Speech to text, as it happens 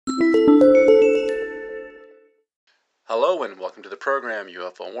Hello and welcome to the program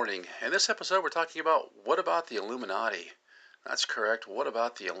UFO Warning. In this episode, we're talking about what about the Illuminati? That's correct. What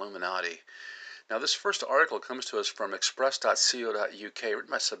about the Illuminati? Now, this first article comes to us from express.co.uk, written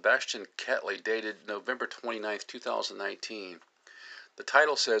by Sebastian Ketley, dated November 29th, 2019. The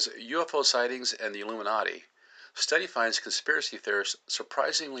title says UFO Sightings and the Illuminati. Study finds conspiracy theorists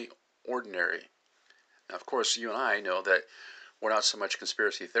surprisingly ordinary. Now, of course, you and I know that we're not so much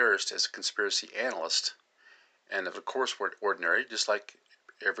conspiracy theorists as conspiracy analysts. And of course, we're ordinary, just like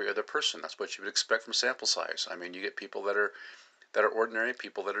every other person. That's what you would expect from sample size. I mean, you get people that are ordinary,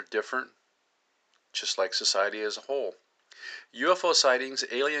 people that are different, just like society as a whole. UFO sightings,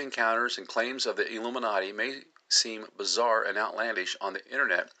 alien encounters, and claims of the Illuminati may seem bizarre and outlandish on the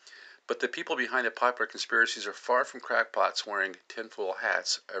internet, but the people behind the popular conspiracies are far from crackpots wearing tinfoil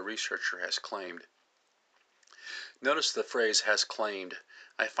hats, a researcher has claimed. Notice the phrase "has claimed."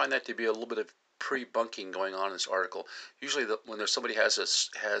 I find that to be a little bit of pre-bunking going on in this article. Usually when there's somebody has a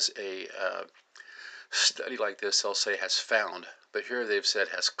study like this, they'll say has found, but here they've said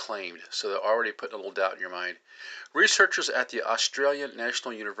has claimed, so they're already putting a little doubt in your mind. Researchers at the Australian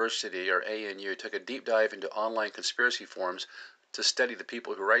National University, or ANU, took a deep dive into online conspiracy forums to study the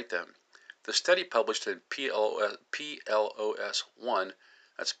people who write them. The study, published in PLOS 1,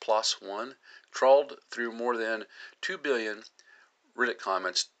 that's PLOS 1, trawled through more than 2 billion Reddit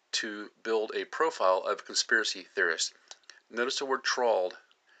comments to build a profile of conspiracy theorists. Notice the word trawled,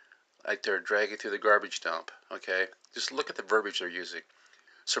 like they're dragging through the garbage dump, okay? Just look at the verbiage they're using.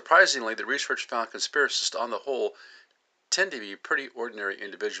 Surprisingly, the research found conspiracists on the whole tend to be pretty ordinary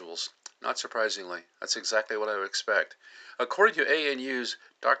individuals. Not surprisingly, that's exactly what I would expect. According to ANU's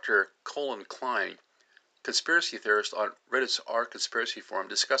Dr. Colin Klein, conspiracy theorists on Reddit's R Conspiracy Forum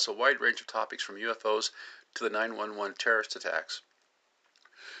discuss a wide range of topics from UFOs to the 9/11 terrorist attacks.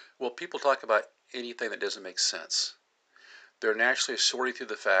 Well, people talk about anything that doesn't make sense. They're naturally sorting through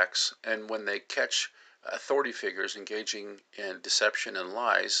the facts, and when they catch authority figures engaging in deception and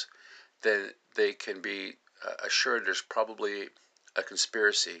lies, then they can be assured there's probably a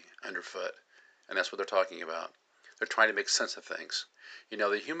conspiracy underfoot, and that's what they're talking about. They're trying to make sense of things. You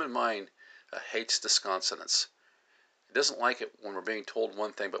know, the human mind hates disconsonance. It doesn't like it when we're being told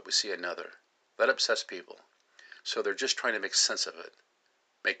one thing but we see another. That upsets people. So they're just trying to make sense of it.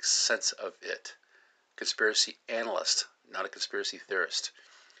 Make sense of it. Conspiracy analyst, not a conspiracy theorist.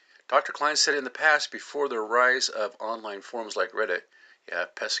 Dr. Klein said in the past, before the rise of online forums like Reddit,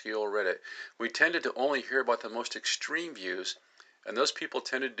 pesky old Reddit, we tended to only hear about the most extreme views, and those people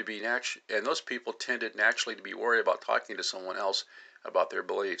tended naturally to be worried about talking to someone else about their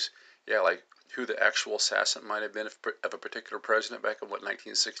beliefs. Yeah, like who the actual assassin might have been of a particular president back in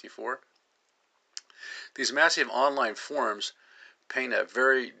 1964. These massive online forums paint a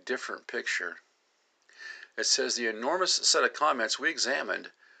very different picture. It says the enormous set of comments we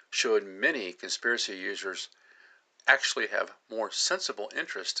examined showed many conspiracy users actually have more sensible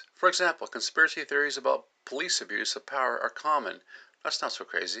interest. For example, conspiracy theories about police abuse of power are common. That's not so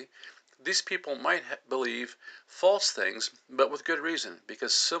crazy. These people might believe false things, but with good reason,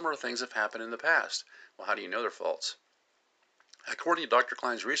 because similar things have happened in the past. Well, how do you know they're false? According to Dr.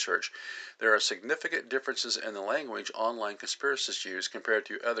 Klein's research, there are significant differences in the language online conspiracists use compared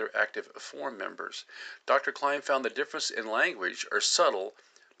to other active forum members. Dr. Klein found the difference in language are subtle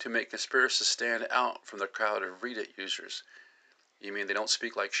to make conspiracists stand out from the crowd of Reddit users. You mean they don't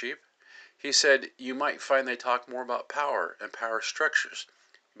speak like sheep? He said you might find they talk more about power and power structures,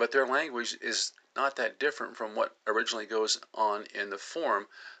 but their language is not that different from what originally goes on in the forum,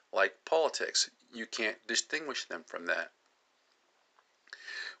 like politics. You can't distinguish them from that.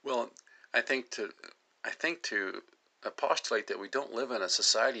 Well, I think to postulate that we don't live in a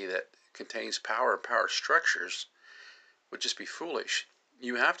society that contains power and power structures would just be foolish.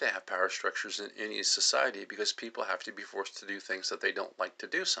 You have to have power structures in any society because people have to be forced to do things that they don't like to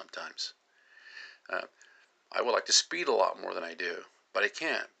do sometimes. I would like to speed a lot more than I do, but I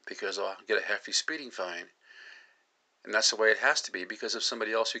can't because I'll get a hefty speeding fine. And that's the way it has to be, because if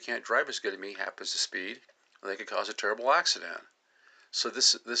somebody else who can't drive as good as me happens to speed, they could cause a terrible accident. So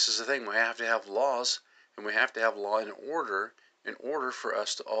this is the thing. We have to have laws, and we have to have law and order in order for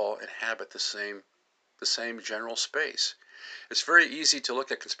us to all inhabit the same general space. It's very easy to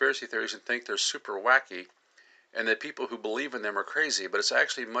look at conspiracy theories and think they're super wacky, and that people who believe in them are crazy, but it's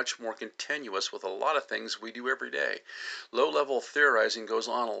actually much more continuous with a lot of things we do every day. Low-level theorizing goes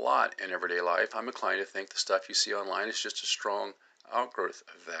on a lot in everyday life. I'm inclined to think the stuff you see online is just a strong outgrowth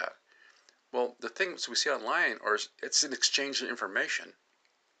of that. Well, the things we see online it's an exchange of information.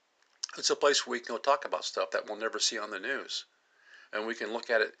 It's a place where we can go talk about stuff that we'll never see on the news, and we can look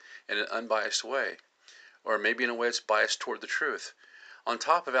at it in an unbiased way. or maybe in a way it's biased toward the truth. On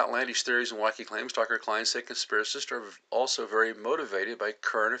top of outlandish theories and wacky claims, Dr. Klein said conspiracists are also very motivated by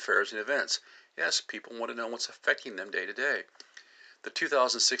current affairs and events. Yes, people want to know what's affecting them day to day. The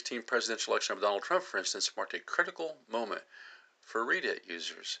 2016 presidential election of Donald Trump, for instance, marked a critical moment for Reddit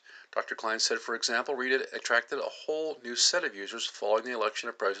users. Dr. Klein said, for example, Reddit attracted a whole new set of users following the election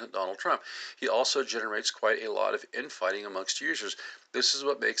of President Donald Trump. He also generates quite a lot of infighting amongst users. This is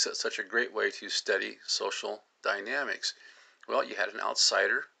what makes it such a great way to study social dynamics. Well, you had an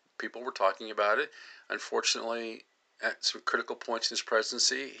outsider. People were talking about it. Unfortunately, at some critical points in his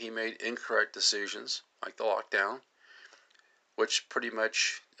presidency, he made incorrect decisions, like the lockdown, which pretty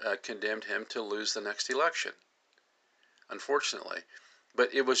much condemned him to lose the next election, unfortunately.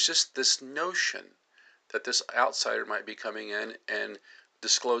 But it was just this notion that this outsider might be coming in and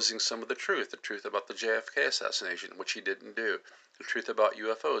disclosing some of the truth about the JFK assassination, which he didn't do, the truth about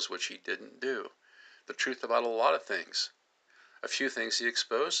UFOs, which he didn't do, the truth about a lot of things. A few things he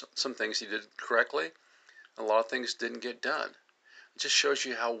exposed, some things he did correctly, a lot of things didn't get done. It just shows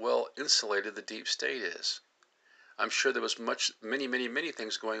you how well insulated the deep state is. I'm sure there was many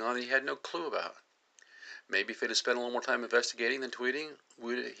things going on that he had no clue about. Maybe if he'd have spent a little more time investigating than tweeting,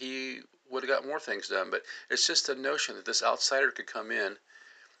 he would have got more things done. But it's just a notion that this outsider could come in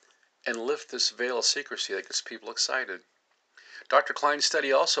and lift this veil of secrecy that gets people excited. Dr. Klein's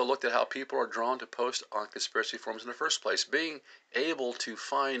study also looked at how people are drawn to post on conspiracy forums in the first place. Being able to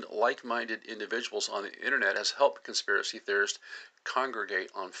find like-minded individuals on the internet has helped conspiracy theorists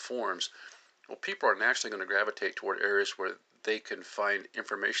congregate on forums. Well, people are naturally going to gravitate toward areas where they can find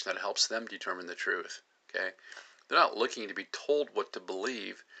information that helps them determine the truth. Okay? They're not looking to be told what to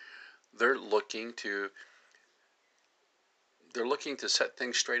believe. They're looking to set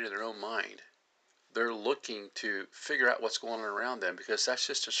things straight in their own mind. They're looking to figure out what's going on around them because that's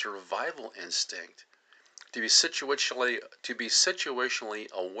just a survival instinct. To be situationally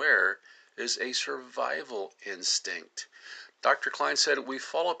aware is a survival instinct. Dr. Klein said, we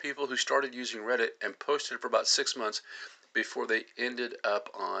follow people who started using Reddit and posted for about 6 months before they ended up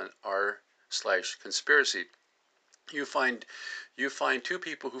on r/conspiracy. You find two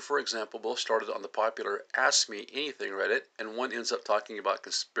people who, for example, both started on the popular Ask Me Anything Reddit, and one ends up talking about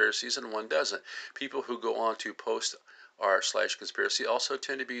conspiracies and one doesn't. People who go on to post r/conspiracy also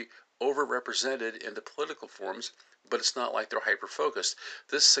tend to be overrepresented in the political forums, but it's not like they're hyper-focused.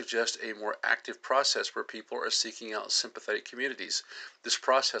 This suggests a more active process where people are seeking out sympathetic communities. This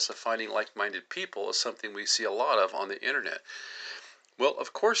process of finding like-minded people is something we see a lot of on the internet. Well,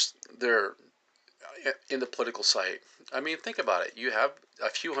 of course, they're in the political side. I mean, think about it. You have a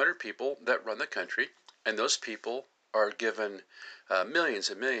few hundred people that run the country, and those people are given millions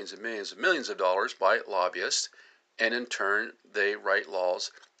and millions and millions and millions of dollars by lobbyists, and in turn, they write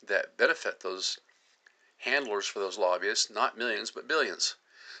laws that benefit those handlers for those lobbyists, not millions, but billions.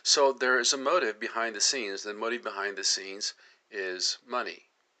 So there is a motive behind the scenes. The motive behind the scenes is money.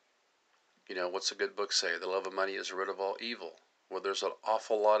 You know, what's a good book say? The love of money is the root of all evil. Well, there's an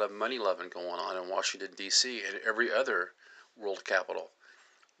awful lot of money loving going on in Washington, D.C. and every other world capital.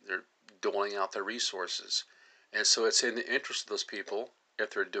 They're doling out their resources. And so it's in the interest of those people, if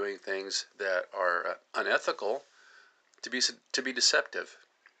they're doing things that are unethical, to be deceptive.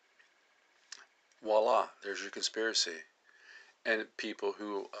 Voila, there's your conspiracy. And people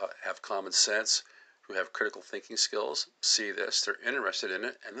who have common sense, who have critical thinking skills, see this, they're interested in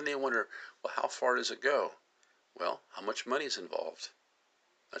it, and then they wonder, well, how far does it go? Well, how much money is involved?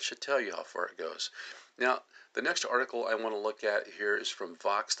 That should tell you how far it goes. Now, the next article I want to look at here is from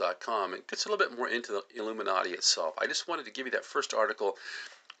Vox.com. It gets a little bit more into the Illuminati itself. I just wanted to give you that first article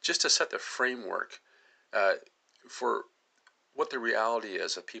just to set the framework for what the reality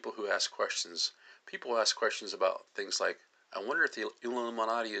is of people who ask questions. People ask questions about things like, I wonder if the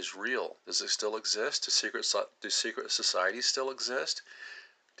Illuminati is real. Does it still exist? Do secret societies still exist?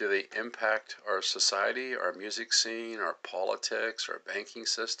 Do they impact our society, our music scene, our politics, our banking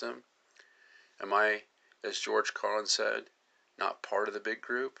system? Am I, as George Carlin said, not part of the big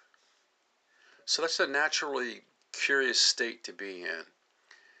group? So that's a naturally curious state to be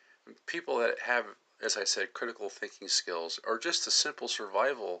in. People that have, as I said, critical thinking skills, or just a simple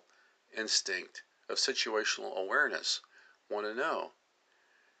survival instinct of situational awareness, want to know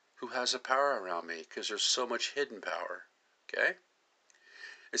who has the power around me, because there's so much hidden power. Okay?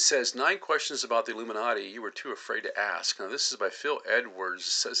 It says 9 questions about the Illuminati you were too afraid to ask. Now this is by Phil Edwards. It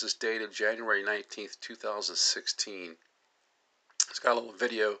says it's dated January 19th, 2016. It's got a little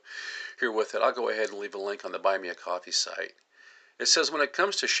video here with it. I'll go ahead and leave a link on the Buy Me a Coffee site. It says, when it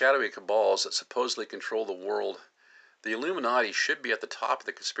comes to shadowy cabals that supposedly control the world, the Illuminati should be at the top of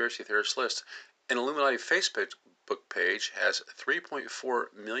the conspiracy theorist list. An Illuminati Facebook page has 3.4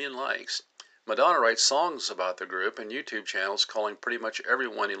 million likes. Madonna writes songs about the group, and YouTube channels calling pretty much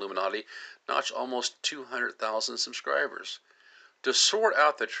everyone Illuminati notch almost 200,000 subscribers. To sort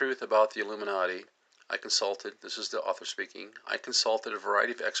out the truth about the Illuminati, this is the author speaking, I consulted a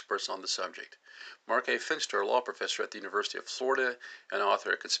variety of experts on the subject. Mark A. Finster, a law professor at the University of Florida and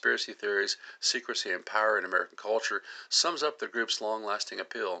author of Conspiracy Theories, Secrecy and Power in American Culture, sums up the group's long-lasting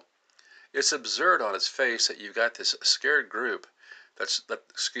appeal. It's absurd on its face that you've got this scared group,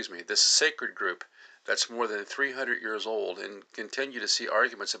 this sacred group that's more than 300 years old and continue to see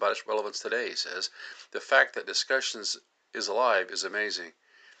arguments about its relevance today, he says. The fact that discussions is alive is amazing.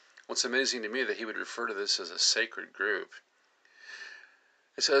 What's amazing to me that he would refer to this as a sacred group.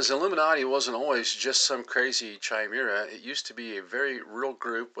 It says Illuminati wasn't always just some crazy chimera. It used to be a very real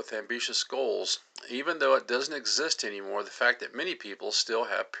group with ambitious goals. Even though it doesn't exist anymore, the fact that many people still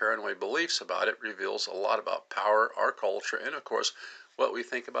have paranoid beliefs about it reveals a lot about power, our culture, and of course, what we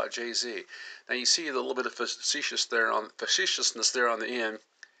think about Jay-Z. Now you see the little bit of facetiousness there on the end,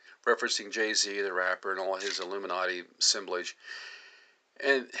 referencing Jay-Z, the rapper, and all his Illuminati assemblage.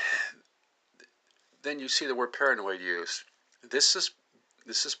 And then you see the word paranoid used. This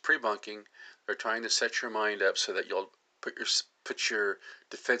is pre-bunking. They're trying to set your mind up so that you'll put your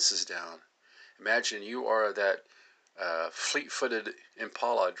defenses down. Imagine you are that fleet-footed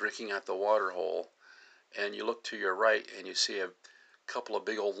impala drinking at the water hole, and you look to your right and you see a couple of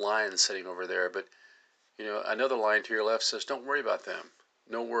big old lions sitting over there. But another lion to your left says, "Don't worry about them.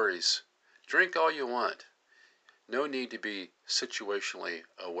 No worries. Drink all you want. No need to be situationally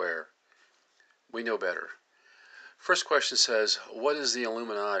aware. We know better." First question says, what is the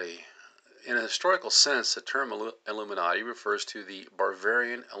Illuminati? In a historical sense, the term Illuminati refers to the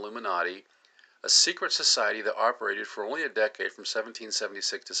Bavarian Illuminati, a secret society that operated for only a decade from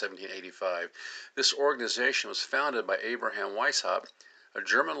 1776 to 1785. This organization was founded by Abraham Weishaupt, a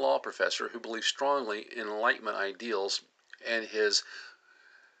German law professor who believed strongly in Enlightenment ideals, and his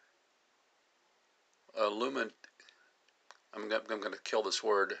I'm going to kill this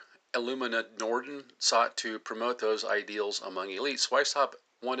word. Illuminati sought to promote those ideals among elites. Weishaupt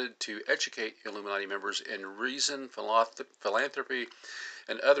wanted to educate Illuminati members in reason, philanthropy,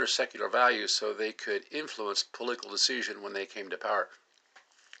 and other secular values so they could influence political decision when they came to power.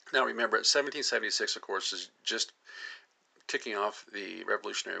 Now remember, 1776, of course, is just kicking off the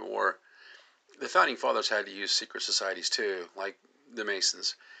Revolutionary War. The Founding Fathers had to use secret societies too, like the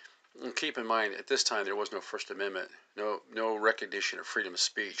Masons. And keep in mind, at this time, there was no First Amendment, no recognition of freedom of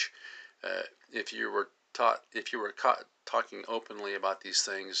speech. If you were caught talking openly about these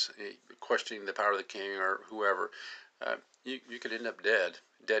things, questioning the power of the king or whoever, you could end up dead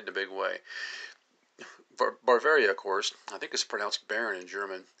in a big way. Bavaria, of course, I think it's pronounced Baren in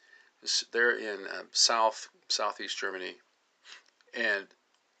German. They're in southeast Germany, and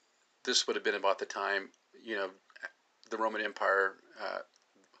this would have been about the time, the Roman Empire.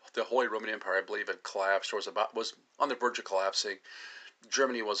 The Holy Roman Empire, I believe, had collapsed or was on the verge of collapsing.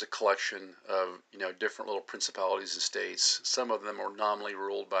 Germany was a collection of different little principalities and states. Some of them were nominally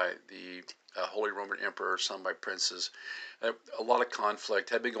ruled by the Holy Roman Emperor, some by princes. A lot of conflict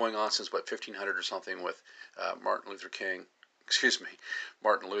had been going on since 1500 or something with Martin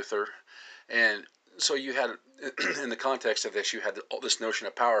Luther, and so you had, in the context of this, you had this notion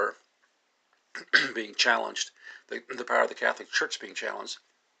of power being challenged, the power of the Catholic Church being challenged,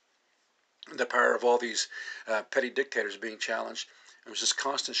 the power of all these petty dictators being challenged. It was this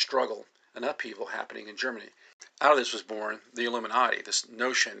constant struggle and upheaval happening in Germany. Out of this was born the Illuminati, this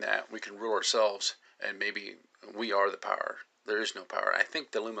notion that we can rule ourselves and maybe we are the power. There is no power. I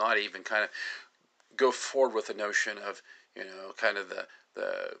think the Illuminati even kind of go forward with the notion of, kind of the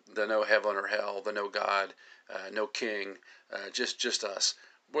no heaven or hell, the no God, no king, just us.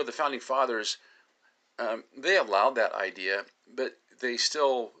 Where the Founding Fathers, they allowed that idea, but they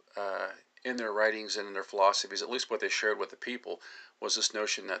still, in their writings and in their philosophies, at least what they shared with the people, was this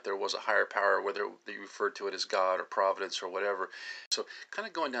notion that there was a higher power, whether they referred to it as God or providence or whatever. So kind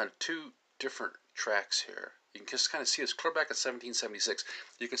of going down two different tracks here. You can just kind of see this clear back at 1776.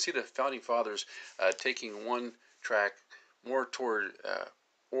 You can see the Founding Fathers taking one track more toward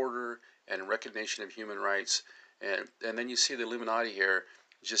order and recognition of human rights. And then you see the Illuminati here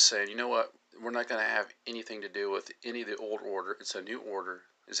just saying, you know what, we're not going to have anything to do with any of the old order. It's a new order,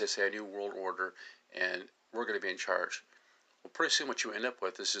 as they say, a new world order, and we're going to be in charge. Well, pretty soon what you end up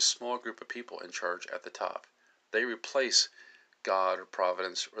with is this small group of people in charge at the top. They replace God or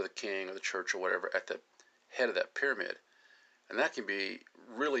providence or the king or the church or whatever at the head of that pyramid. And that can be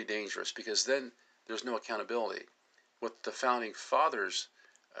really dangerous because then there's no accountability. What the Founding Fathers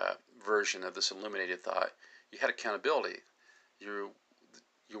version of this illuminated thought, you had accountability. You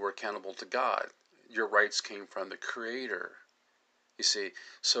you were accountable to God. Your rights came from the Creator. You see,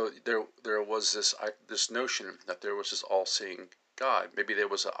 so there was this notion that there was this all-seeing God. Maybe there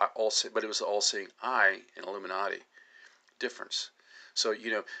was but it was an all-seeing I in Illuminati. Difference. So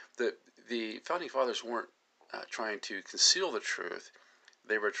the founding fathers weren't trying to conceal the truth.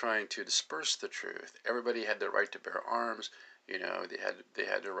 They were trying to disperse the truth. Everybody had the right to bear arms. They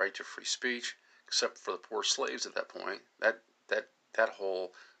had the right to free speech, except for the poor slaves at that point. That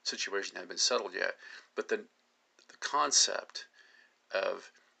whole situation hadn't been settled yet. But the concept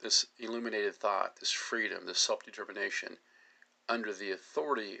of this illuminated thought, this freedom, this self-determination under the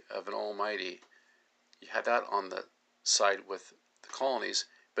authority of an almighty, you had that on the side with the colonies.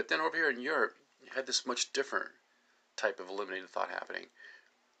 But then over here in Europe, you had this much different type of illuminated thought happening.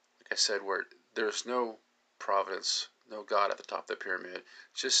 Like I said, where there's no providence, no God at the top of the pyramid,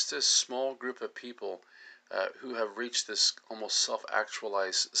 just this small group of people who have reached this almost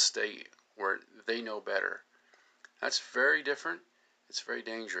self-actualized state where they know better. That's very different. It's very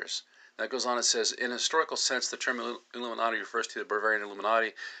dangerous. That goes on, it says, in a historical sense, the term Illuminati refers to the Bavarian Illuminati.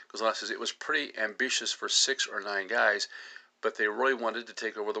 It goes on, it says, it was pretty ambitious for 6 or 9 guys, but they really wanted to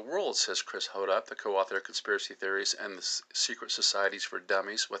take over the world, says Chris Hodapp, the co-author of Conspiracy Theories and the Secret Societies for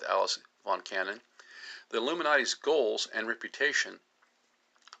Dummies with Alice von Cannon. The Illuminati's goals and reputation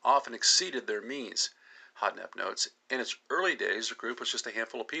often exceeded their means. Hodnap notes, in its early days, the group was just a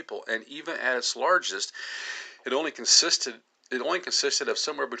handful of people, and even at its largest, it only consisted of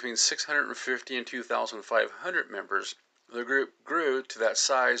somewhere between 650 and 2,500 members. The group grew to that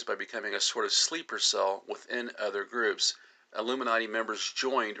size by becoming a sort of sleeper cell within other groups. Illuminati members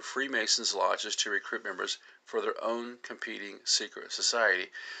joined Freemasons' lodges to recruit members for their own competing secret society.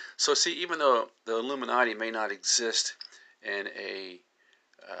 So see, even though the Illuminati may not exist in a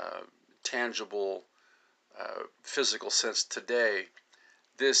tangible, physical sense today,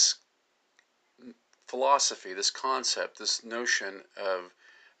 this philosophy, this concept, this notion of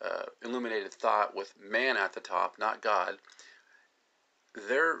illuminated thought with man at the top, not God,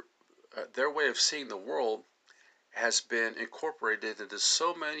 their way of seeing the world has been incorporated into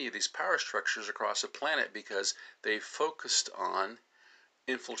so many of these power structures across the planet because they focused on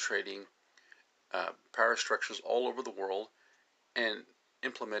infiltrating power structures all over the world and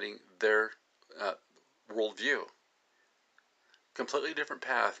implementing their worldview. Completely different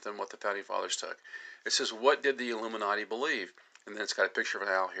path than what the founding fathers took. It says, what did the Illuminati believe? And then it's got a picture of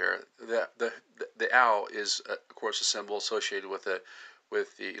an owl here. The owl is, of course, a symbol associated with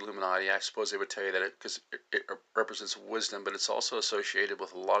the Illuminati. I suppose they would tell you that because it represents wisdom, but it's also associated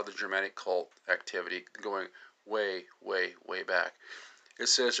with a lot of the Germanic cult activity going way, way, way back. It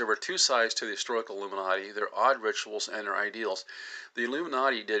says there were 2 sides to the historical Illuminati, their odd rituals and their ideals. The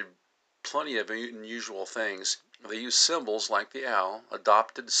Illuminati did plenty of unusual things. They used symbols like the owl,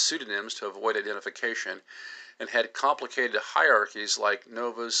 adopted pseudonyms to avoid identification, and had complicated hierarchies like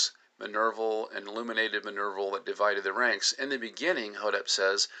Novus, Minerval, and Illuminated Minerval that divided the ranks. In the beginning, Hodapp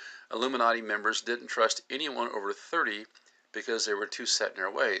says, Illuminati members didn't trust anyone over 30 because they were too set in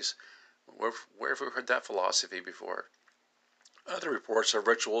their ways. Where have we heard that philosophy before? Other reports of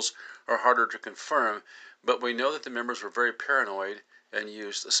rituals are harder to confirm, but we know that the members were very paranoid and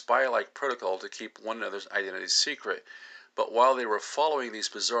used a spy-like protocol to keep one another's identities secret. But while they were following these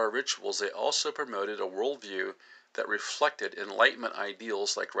bizarre rituals, they also promoted a worldview that reflected Enlightenment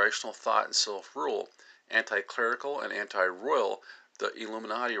ideals like rational thought and self-rule. Anti-clerical and anti-royal, the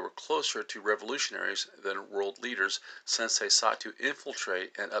Illuminati were closer to revolutionaries than world leaders since they sought to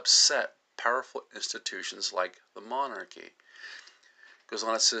infiltrate and upset powerful institutions like the monarchy. Goes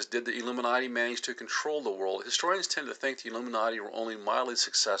on, it says, did the Illuminati manage to control the world? Historians tend to think the Illuminati were only mildly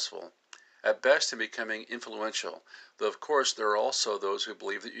successful, at best in becoming influential, though of course there are also those who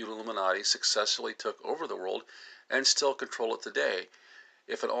believe that the Illuminati successfully took over the world and still control it today.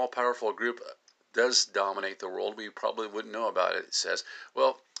 If an all-powerful group does dominate the world, we probably wouldn't know about it, it says.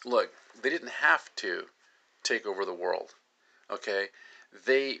 Well, look, they didn't have to take over the world, okay?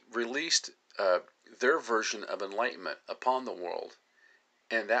 They released their version of enlightenment upon the world.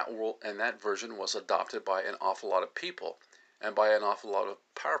 And that version was adopted by an awful lot of people and by an awful lot of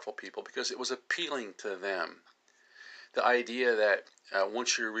powerful people because it was appealing to them. The idea that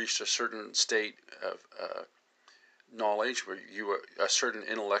once you reached a certain state of knowledge, where you were a certain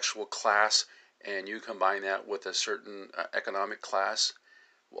intellectual class, and you combine that with a certain economic class,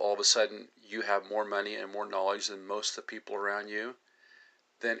 all of a sudden you have more money and more knowledge than most of the people around you,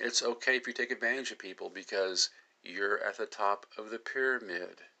 then it's okay if you take advantage of people because you're at the top of the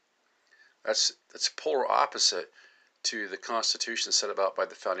pyramid. That's polar opposite to the Constitution set about by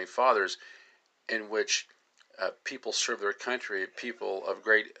the Founding Fathers, in which people serve their country, people of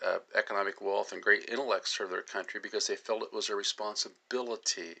great economic wealth and great intellect serve their country because they felt it was a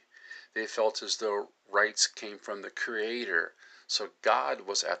responsibility. They felt as though rights came from the Creator. So God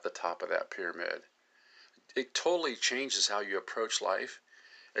was at the top of that pyramid. It totally changes how you approach life.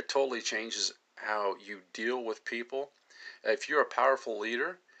 It totally changes how you deal with people. If you're a powerful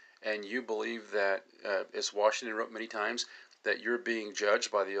leader and you believe that, as Washington wrote many times, that you're being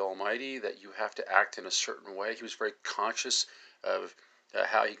judged by the Almighty, that you have to act in a certain way. He was very conscious of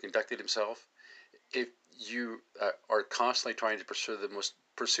how he conducted himself. If you are constantly trying to pursue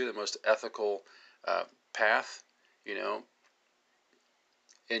the most ethical path, you know,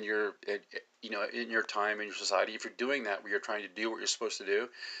 in your in your time in your society, if you're doing that, where you're trying to do what you're supposed to do,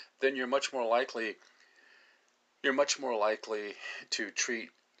 then you're much more likely to treat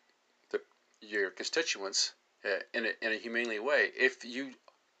your constituents in a humanely way. If you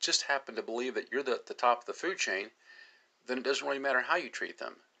just happen to believe that you're the top of the food chain, then it doesn't really matter how you treat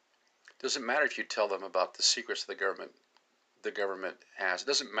them. It doesn't matter if you tell them about the secrets the government has. It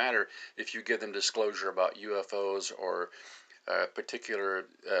doesn't matter if you give them disclosure about UFOs or particular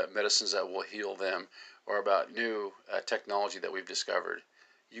medicines that will heal them, or about new technology that we've discovered.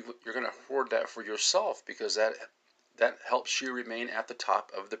 You're going to hoard that for yourself because that helps you remain at the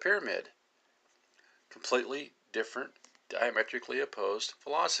top of the pyramid. Completely different, diametrically opposed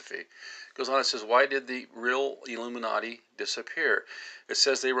philosophy. It goes on, it says, why did the real Illuminati disappear? It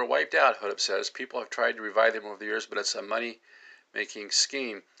says they were wiped out, Hodup says. People have tried to revive them over the years, but it's a money-making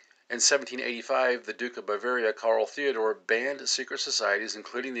scheme. In 1785, the Duke of Bavaria, Karl Theodor, banned secret societies,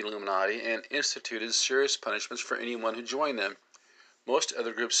 including the Illuminati, and instituted serious punishments for anyone who joined them. Most of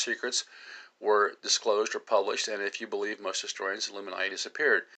the group's secrets were disclosed or published, and if you believe most historians, Illuminati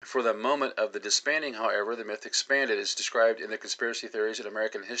disappeared. For the moment of the disbanding, however, the myth expanded. It's described in the Conspiracy Theories in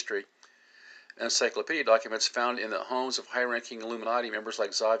American History Encyclopedia documents found in the homes of high-ranking Illuminati members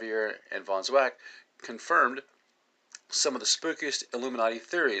like Xavier and von Zwack, confirmed some of the spookiest Illuminati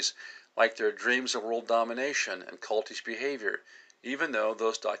theories, like their dreams of world domination and cultish behavior, even though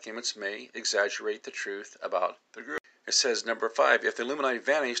those documents may exaggerate the truth about the group. It says, number 5, if the Illuminati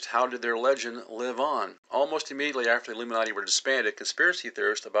vanished, how did their legend live on? Almost immediately after the Illuminati were disbanded, conspiracy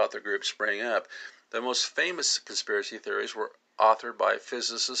theorists about the group sprang up. The most famous conspiracy theories were authored by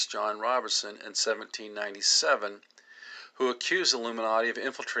physicist John Robertson in 1797, who accused the Illuminati of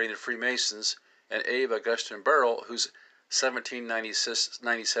infiltrating the Freemasons, and Abe Augustin Burrell, whose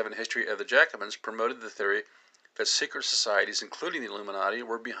 1797 History of the Jacobins promoted the theory that secret societies, including the Illuminati,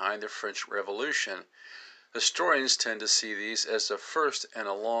 were behind the French Revolution. Historians tend to see these as the first in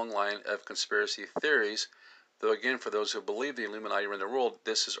a long line of conspiracy theories, though again, for those who believe the Illuminati run the world,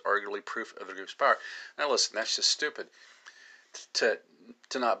 this is arguably proof of the group's power. Now listen, that's just stupid to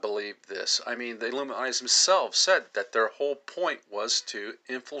not believe this. I mean, the Illuminati themselves said that their whole point was to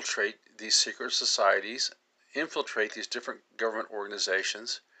infiltrate these secret societies, infiltrate these different government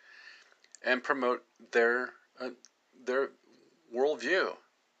organizations, and promote their worldview.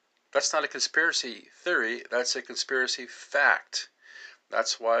 That's not a conspiracy theory, that's a conspiracy fact.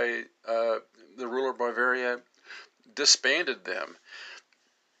 That's why the ruler of Bavaria disbanded them.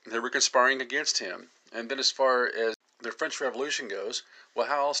 They were conspiring against him. And then as far as the French Revolution goes, well,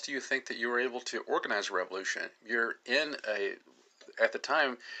 how else do you think that you were able to organize a revolution? At the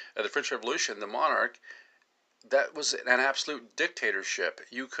time of the French Revolution, the monarch, that was an absolute dictatorship.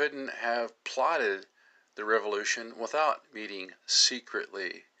 You couldn't have plotted the revolution without meeting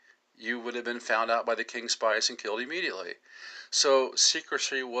secretly. You would have been found out by the king's spies and killed immediately. So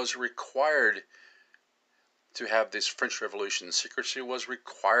secrecy was required to have this French Revolution. Secrecy was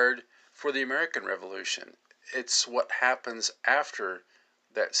required for the American Revolution. It's what happens after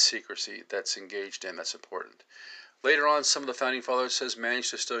that secrecy that's engaged in that's important. Later on, some of the Founding Fathers says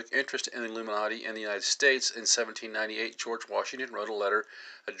managed to stoke interest in the Illuminati in the United States. In 1798, George Washington wrote a letter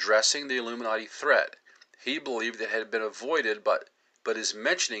addressing the Illuminati threat. He believed it had been avoided, but his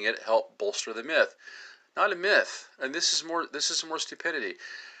mentioning it helped bolster the myth. Not a myth, and this is more stupidity.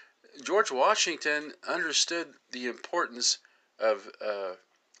 George Washington understood the importance of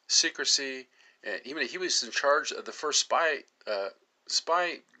secrecy, and even he was in charge of the first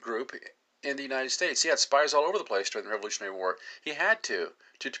spy group in the United States. He had spies all over the place during the Revolutionary War. He had to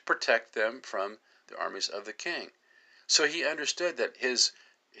protect them from the armies of the king. So he understood that his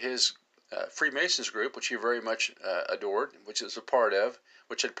Freemasons group, which he very much adored, which he was a part of,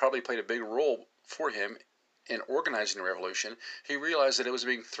 which had probably played a big role for him in organizing the revolution, he realized that it was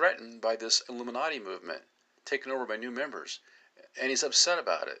being threatened by this Illuminati movement, taken over by new members, and he's upset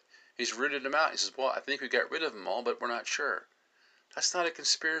about it. He's rooted them out. He says, well, I think we got rid of them all, but we're not sure. That's not a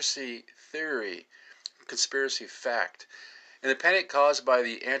conspiracy theory, conspiracy fact. In the panic caused by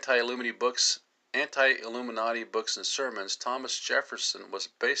the anti-Illuminati books and sermons, Thomas Jefferson was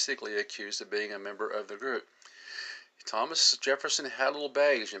basically accused of being a member of the group. Thomas Jefferson had a little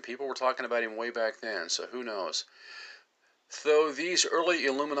baggage, and people were talking about him way back then, so who knows. Though these early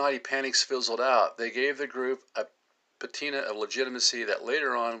Illuminati panics fizzled out, they gave the group a patina of legitimacy that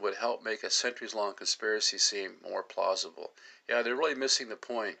later on would help make a centuries-long conspiracy seem more plausible. Yeah, they're really missing the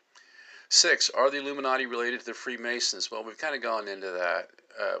point. 6. Are the Illuminati related to the Freemasons? Well, we've kind of gone into that.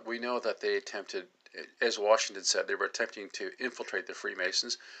 We know that they attempted, as Washington said, they were attempting to infiltrate the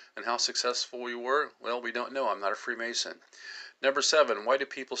Freemasons. And how successful we were? Well, we don't know. I'm not a Freemason. Number 7. Why do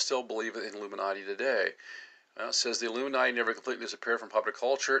people still believe in Illuminati today? Well, it says the Illuminati never completely disappeared from popular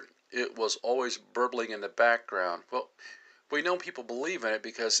culture. It was always burbling in the background. Well, we know people believe in it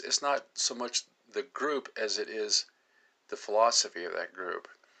because it's not so much the group as it is the philosophy of that group.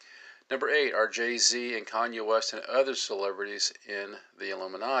 Number 8, are Jay-Z and Kanye West and other celebrities in the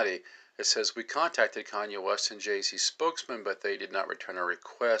Illuminati? It says, we contacted Kanye West and Jay-Z's spokesman, but they did not return our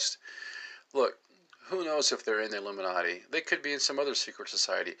request. Look, who knows if they're in the Illuminati? They could be in some other secret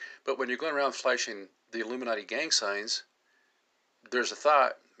society. But when you're going around flashing the Illuminati gang signs, there's a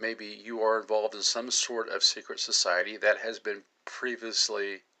thought maybe you are involved in some sort of secret society that has been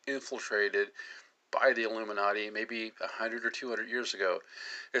previously infiltrated by the Illuminati maybe 100 or 200 years ago.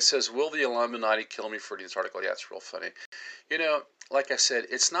 It says, will the Illuminati kill me for this article? Yeah, it's real funny. You know, like I said,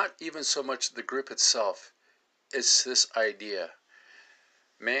 it's not even so much the group itself. It's this idea.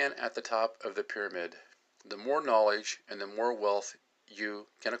 Man at the top of the pyramid. The more knowledge and the more wealth you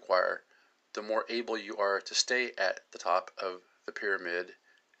can acquire, the more able you are to stay at the top of the pyramid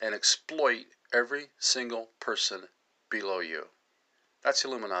and exploit every single person below you. That's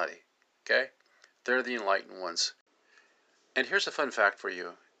Illuminati, okay? They're the enlightened ones. And here's a fun fact for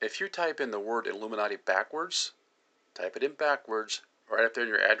you. If you type in the word Illuminati backwards, type it in backwards, right up there in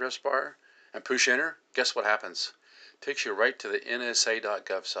your address bar, and push enter, guess what happens? It takes you right to the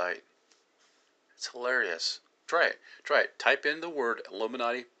NSA.gov site. It's hilarious. Try it. Try it. Type in the word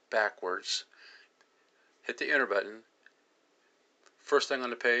Illuminati backwards, hit the enter button. First thing on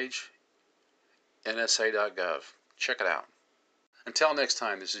the page, NSA.gov. Check it out. Until next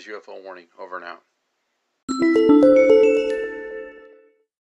time, this is UFO Warning. Over and out.